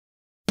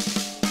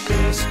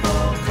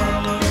baseball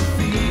card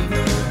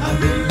fever. I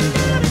really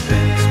got a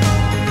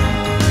baseball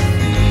card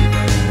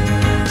fever.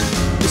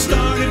 It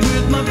started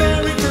with my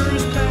very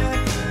first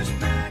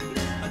pack.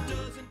 A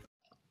dozen.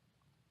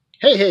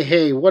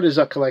 Hey, what is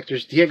up,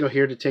 collectors? Diego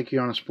here to take you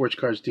on a sports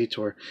cards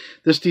detour.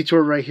 This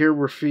detour right here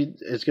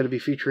is going to be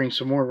featuring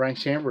some more Ryne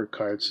Sandberg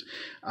cards.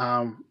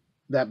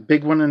 That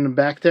big one in the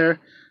back there,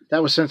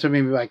 that was sent to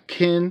me by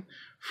Ken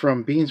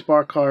from Beans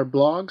Bar Card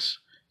Blogs.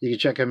 You can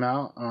check him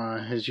out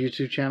on his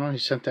YouTube channel. He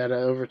sent that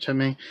over to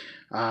me.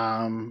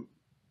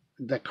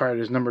 That card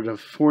is numbered to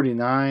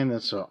 49.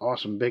 That's an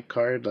awesome big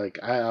card. Like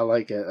I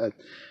like it.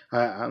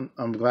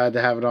 I'm glad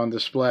to have it on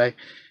display,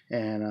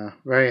 and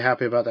very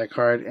happy about that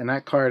card. And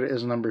that card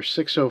is number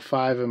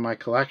 605 in my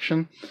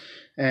collection.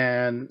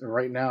 And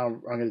right now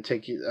I'm going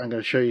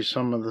to show you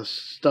some of the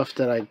stuff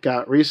that I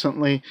got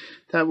recently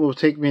that will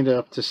take me to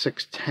up to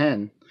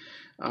 610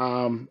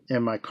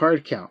 in my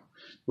card count.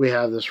 We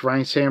have this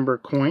Ryne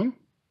Sandberg coin,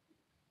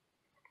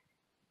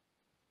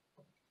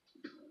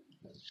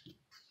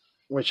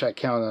 which I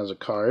count as a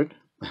card.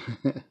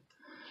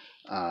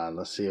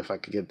 Let's see if I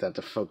can get that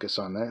to focus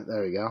on there.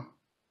 There we go.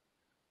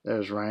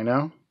 There's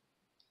Ryno.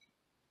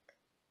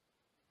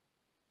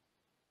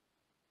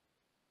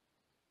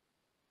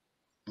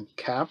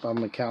 Cap, I'm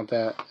going to count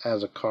that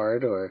as a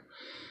card, or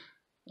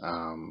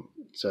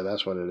so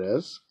that's what it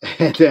is.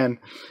 And then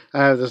I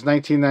have this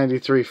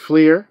 1993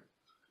 Fleer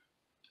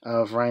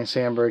of Ryne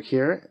Sandberg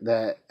here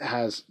that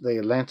has the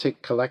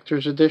Atlantic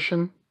Collector's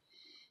Edition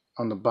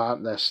on the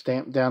bottom, that's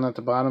stamped down at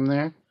the bottom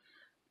there.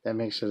 That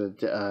makes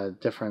it a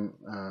different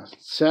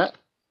set,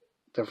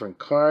 different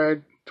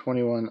card,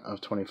 21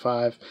 of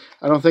 25.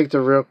 I don't think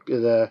the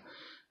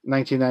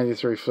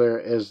 1993 Fleer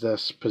is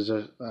this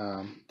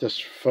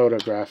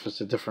photograph.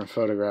 It's a different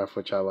photograph,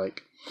 which I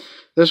like.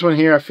 This one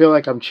here, I feel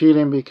like I'm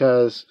cheating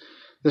because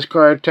this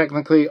card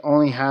technically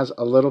only has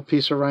a little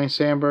piece of Ryne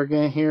Sandberg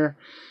in here,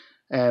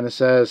 and it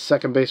says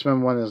second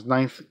baseman won his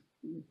 9th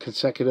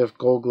consecutive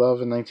Gold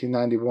Glove in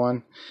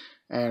 1991,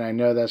 and I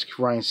know that's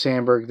Ryne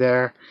Sandberg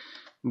there,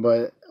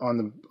 but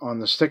on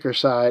the sticker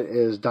side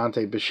is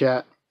Dante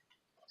Bichette,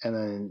 and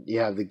then you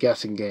have the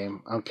guessing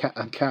game. I'm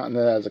counting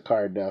it as a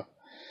card though.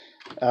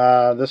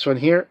 This one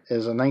here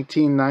is a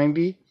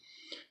 1990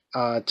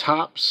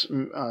 Topps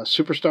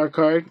Superstar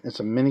card. It's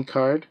a mini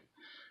card.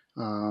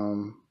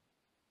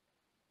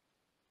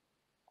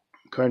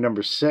 Card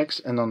number 6,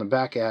 and on the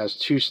back it has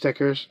 2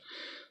 stickers.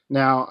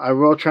 Now I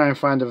will try and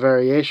find a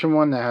variation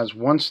one that has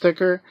 1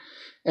 sticker,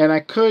 and I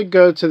could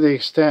go to the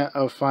extent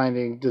of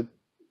finding the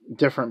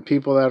different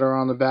people that are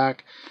on the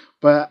back,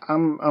 but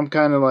I'm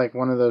kind of like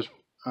one of those.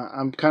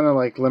 I'm kind of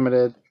like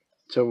limited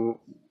to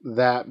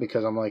that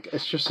because I'm like,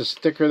 it's just a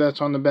sticker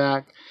that's on the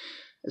back.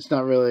 It's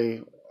not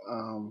really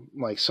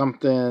like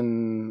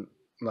something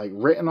like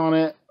written on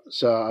it.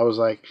 So I was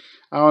like,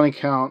 I only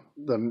count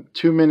the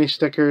 2 mini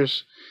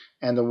stickers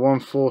and the 1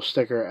 full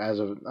sticker as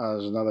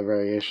another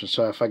variation.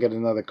 So if I get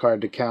another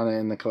card to count it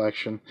in the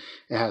collection,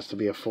 it has to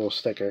be a full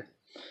sticker.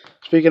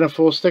 Speaking of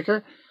full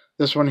sticker,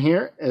 this one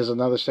here is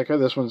another sticker.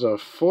 This one's a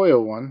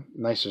foil one,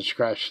 nice and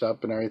scratched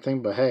up and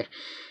everything, but hey,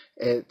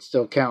 it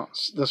still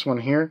counts. This one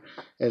here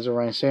is a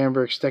Ryne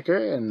Sandberg sticker,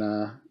 and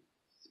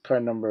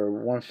card number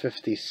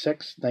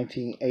 156,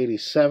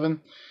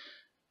 1987.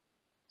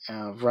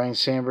 Ryne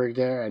Sandberg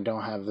there. I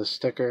don't have this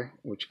sticker,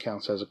 which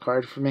counts as a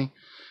card for me.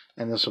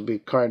 And this will be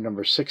card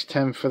number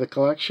 610 for the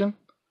collection.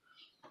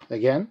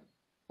 Again,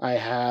 I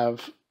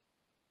have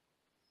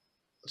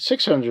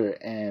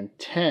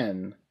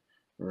 610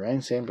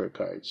 Ryne Sandberg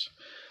cards.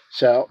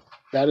 So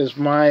that is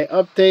my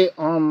update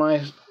on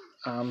my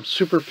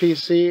Super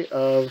PC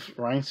of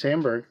Ryne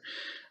Sandberg.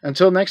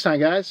 Until next time,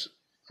 guys,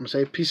 I'm going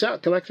to say peace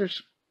out,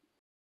 collectors.